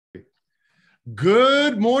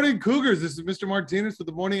Good morning, Cougars. This is Mr. Martinez with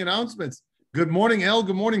the morning announcements. Good morning, Elle.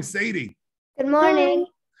 Good morning, Sadie. Good morning.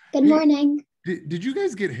 Hi. Good morning. Did you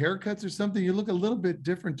guys get haircuts or something? You look a little bit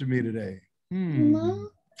different to me today. No.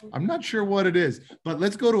 I'm not sure what it is, but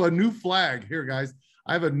let's go to a new flag here, guys.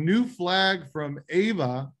 I have a new flag from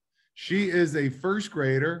Ava. She is a first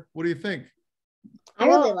grader. What do you think? I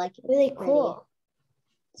really like it. Really cool.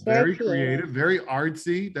 It's Very creative, very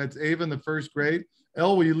artsy. That's Ava in the first grade.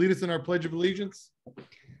 Elle, will you lead us in our Pledge of Allegiance?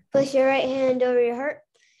 Place your right hand over your heart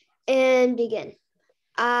and begin.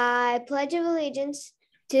 I pledge allegiance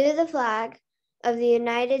to the flag of the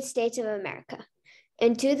United States of America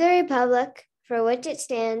and to the republic for which it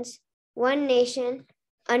stands, one nation,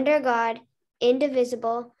 under God,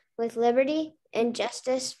 indivisible, with liberty and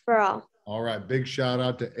justice for all. All right. Big shout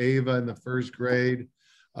out to Ava in the first grade.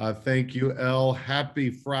 Thank you, Elle. Happy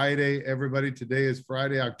Friday, everybody. Today is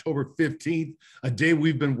Friday, October 15th, a day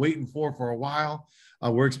we've been waiting for a while.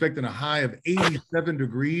 We're expecting a high of 87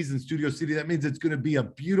 degrees in Studio City. That means it's going to be a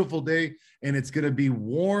beautiful day, and it's going to be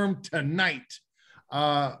warm tonight.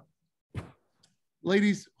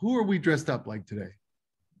 Ladies, who are we dressed up like today?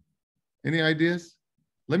 Any ideas?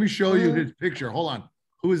 Let me show you his picture. Hold on.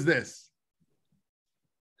 Who is this?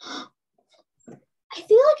 I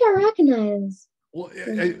feel like I recognize.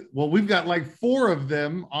 Well, we've got like 4 of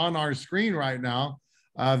them on our screen right now.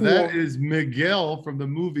 That is Miguel from the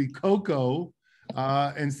movie Coco.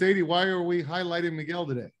 And Sadie, why are we highlighting Miguel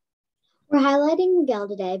today? We're highlighting Miguel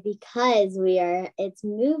today because it's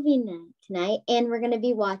movie night tonight, and we're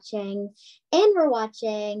watching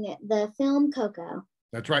the film Coco.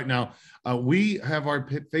 That's right. Now, we have our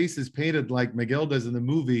faces painted like Miguel does in the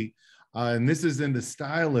movie, and this is in the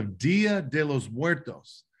style of Dia de los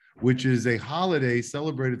Muertos, which is a holiday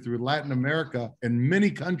celebrated through Latin America and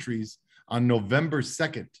many countries on November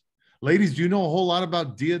 2nd. Ladies, do you know a whole lot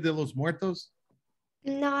about Dia de los Muertos?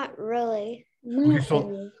 Not really.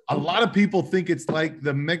 So a lot of people think it's like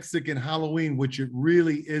the Mexican Halloween, which it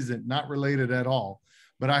really isn't, not related at all.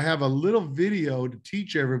 But I have a little video to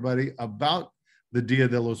teach everybody about the Dia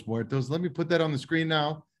de los Muertos. Let me put that on the screen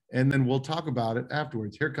now, and then we'll talk about it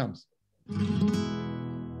afterwards. Here it comes.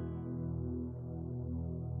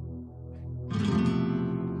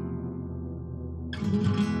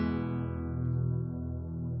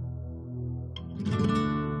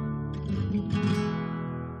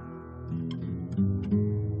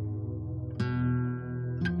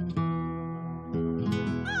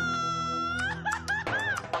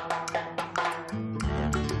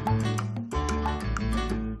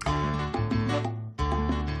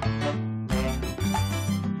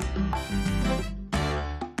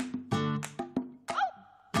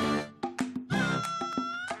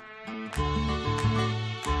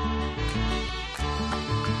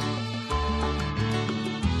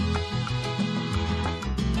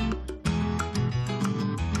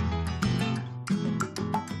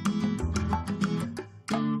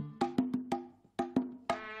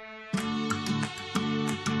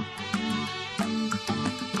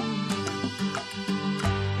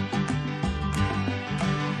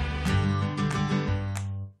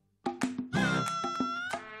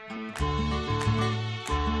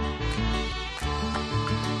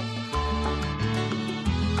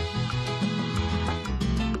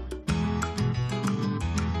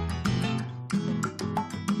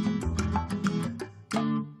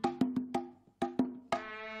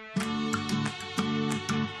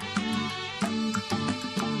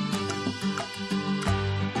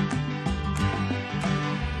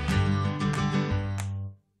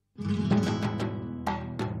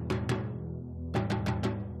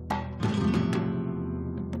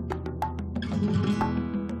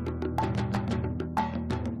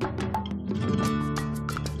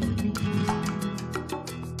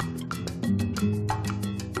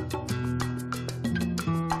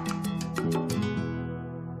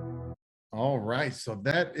 All right, so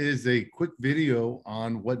that is a quick video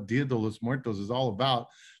on what Dia de los Muertos is all about.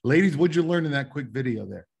 Ladies, what'd you learn in that quick video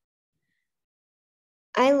there?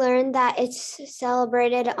 I learned that it's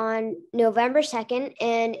celebrated on November 2nd,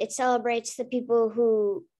 and it celebrates the people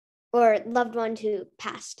who, or loved ones who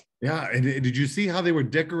passed. Yeah, and did you see how they were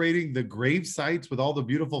decorating the grave sites with all the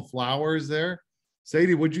beautiful flowers there?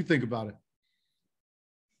 Sadie, what'd you think about it?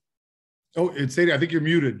 Oh, it's Sadie, I think you're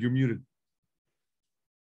muted. You're muted.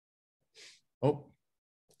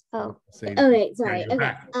 Oh. Sadie. Okay, sorry.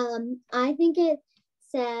 Okay. I think it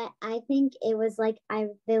said, I think it was like I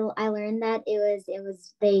learned that it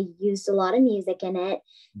was they used a lot of music in it.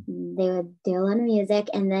 They would do a lot of music,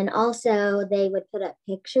 and then also they would put up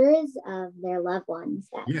pictures of their loved ones.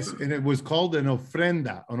 Yes, and it was called an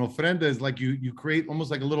ofrenda. An ofrenda is like you create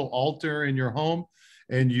almost like a little altar in your home,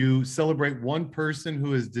 and you celebrate one person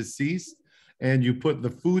who is deceased, and you put the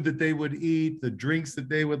food that they would eat, the drinks that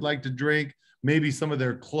they would like to drink, maybe some of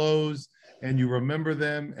their clothes, and you remember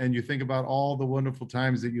them, and you think about all the wonderful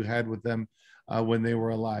times that you had with them when they were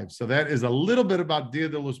alive. So that is a little bit about Dia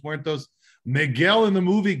de los Muertos. Miguel in the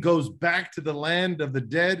movie goes back to the land of the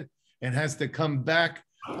dead and has to come back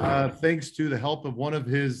thanks to the help of one of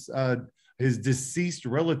his deceased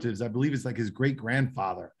relatives. I believe it's like his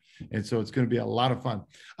great-grandfather. And so it's going to be a lot of fun.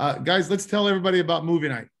 Guys, let's tell everybody about movie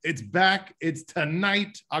night. It's back. It's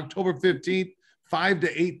tonight, October 15th, 5 to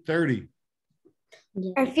 8:30.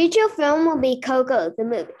 Our feature film will be Coco, the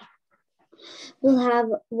movie.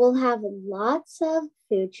 We'll have lots of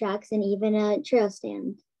food trucks and even a churro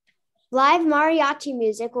stand. Live mariachi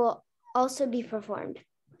music will also be performed.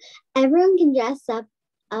 Everyone can dress up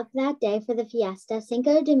that day for the fiesta,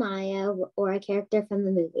 Cinco de Mayo, or a character from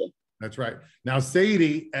the movie. That's right. Now,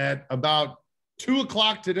 Sadie, at about 2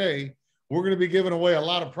 o'clock today, we're going to be giving away a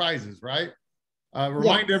lot of prizes, right?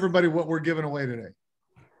 Remind everybody what we're giving away today.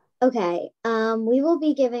 Okay. We will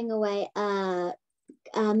be giving away a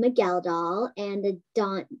Miguel doll and a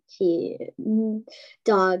dog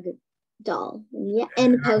doll. Yeah,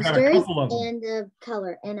 and posters and a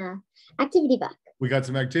color and a activity book. We got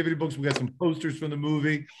some activity books. We got some posters from the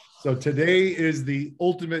movie. So today is the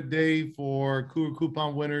ultimate day for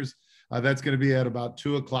coupon winners. That's going to be at about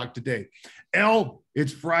 2 o'clock today. Elle,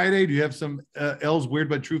 it's Friday. Do you have some Elle's Weird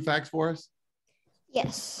But True Facts for us?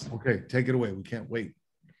 Yes. Okay, take it away. We can't wait.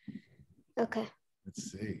 Okay.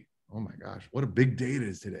 Let's see. Oh my gosh, what a big day it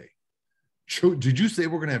is today. Did you say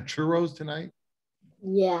we're going to have churros tonight?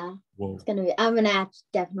 Yeah. Whoa. It's gonna be. I'm gonna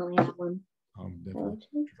definitely have one. Definitely.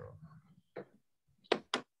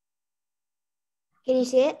 Can you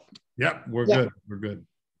see it? Yep, we're good. We're good.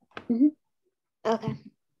 Mm-hmm. Okay.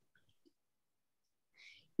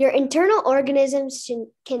 Your internal organisms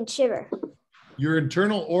can shiver. Your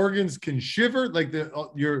internal organs can shiver, like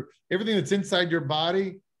everything that's inside your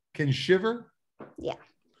body can shiver. Yeah.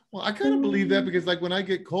 Well, I kind of believe that because like when I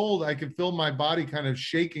get cold, I can feel my body kind of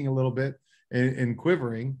shaking a little bit and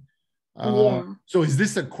quivering. So is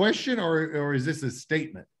this a question or is this a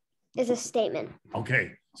statement? It's a statement.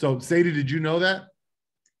 Okay. So Sadie, did you know that?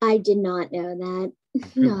 I did not know that.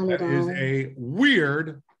 Not at all. That is a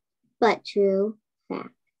weird but true fact.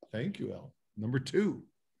 Thank you, Elle. Number 2.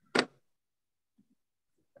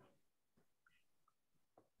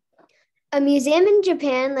 A museum in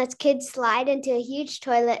Japan lets kids slide into a huge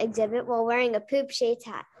toilet exhibit while wearing a poop shaped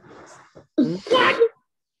hat. What?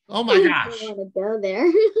 Oh my gosh. I want to go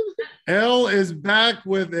there. Elle is back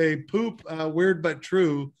with a poop weird but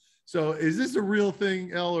true. So is this a real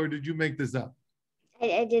thing, Elle, or did you make this up?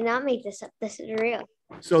 I did not make this up. This is real.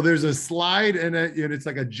 So there's a slide and it's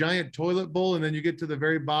like a giant toilet bowl, and then you get to the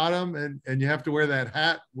very bottom and you have to wear that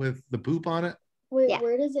hat with the poop on it. Wait,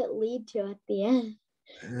 where does it lead to at the end?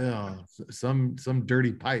 Yeah, some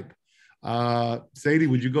dirty pipe. Sadie,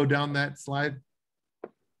 would you go down that slide?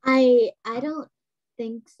 I don't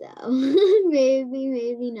think so.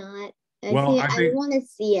 maybe not. I want to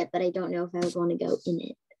see it, but I don't know if I would want to go in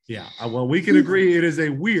it. Yeah, well, we can agree it is a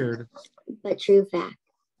weird but true fact.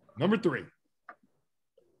 Number 3.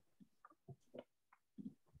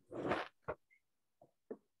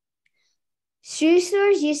 Shoe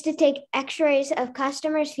stores used to take x-rays of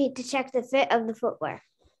customers' feet to check the fit of the footwear.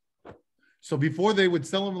 So before they would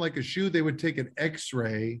sell them like a shoe, they would take an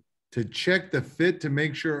x-ray to check the fit to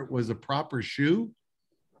make sure it was a proper shoe.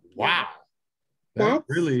 Wow. That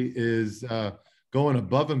really is going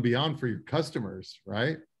above and beyond for your customers,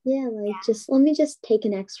 right? Yeah, like let me just take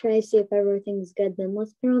an x-ray, see if everything's good, then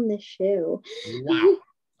let's put on this shoe. Wow.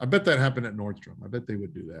 I bet that happened at Nordstrom. I bet they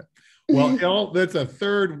would do that. Well, Elle, that's a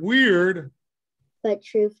third weird but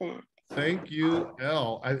true fact. Thank you,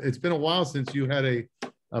 Elle. It's been a while since you had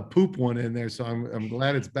a poop one in there, so I'm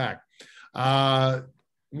glad it's back.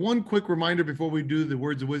 One quick reminder before we do the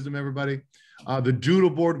words of wisdom, everybody. The doodle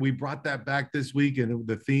board, we brought that back this week, and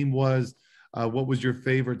the theme was, what was your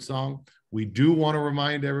favorite song? We do want to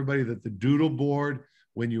remind everybody that the doodle board,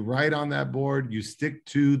 when you write on that board, you stick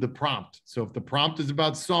to the prompt. So if the prompt is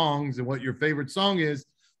about songs and what your favorite song is,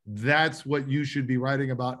 that's what you should be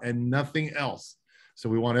writing about and nothing else. So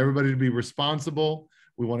we want everybody to be responsible.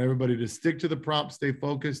 We want everybody to stick to the prompt, stay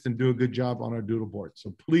focused, and do a good job on our doodle board.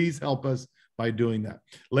 So please help us by doing that.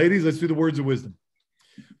 Ladies, let's do the words of wisdom.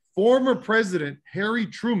 Former President Harry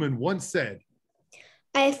Truman once said,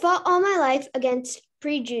 I have fought all my life against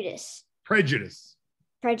prejudice. Prejudice.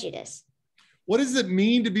 Prejudice. What does it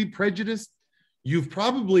mean to be prejudiced? You've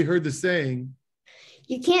probably heard the saying,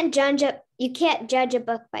 you can't judge a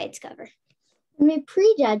book by its cover. When we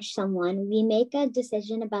prejudge someone, we make a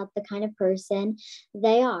decision about the kind of person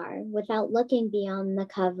they are without looking beyond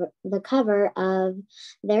the cover of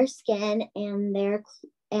their skin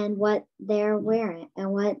and what they're wearing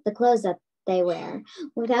and what the clothes that they wear,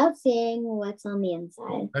 without seeing what's on the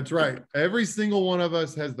inside. That's right. Every single one of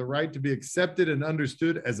us has the right to be accepted and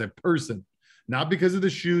understood as a person, not because of the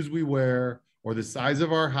shoes we wear or the size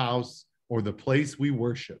of our house or the place we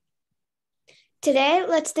worship. Today,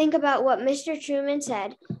 let's think about what Mr. Truman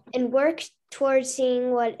said and work towards seeing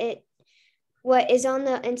what is on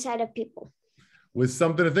the inside of people. With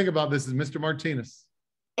something to think about, this is Mr. Martinez.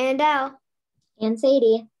 And Elle. And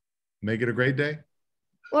Sadie. Make it a great day.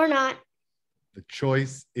 Or not. The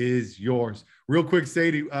choice is yours. Real quick,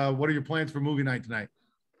 Sadie, what are your plans for movie night tonight?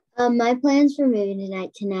 My plans for movie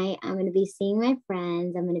tonight, I'm going to be seeing my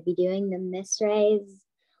friends. I'm going to be doing the Miss Ray's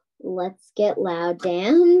Let's Get Loud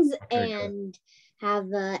dance, Okay, and I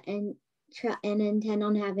intend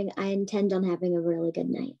on having a really good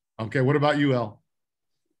night. Okay, what about you, Elle?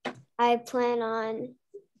 I plan on,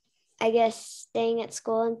 I guess, staying at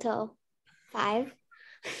school until 5.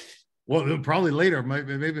 Well, probably later,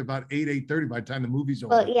 maybe about 8:30 by the time the movie's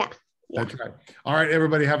over. Well, yeah. That's right. All right,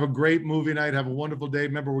 everybody, have a great movie night. Have a wonderful day.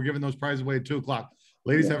 Remember, we're giving those prizes away at 2:00.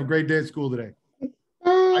 Ladies, have a great day at school today. Bye.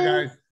 Bye, guys.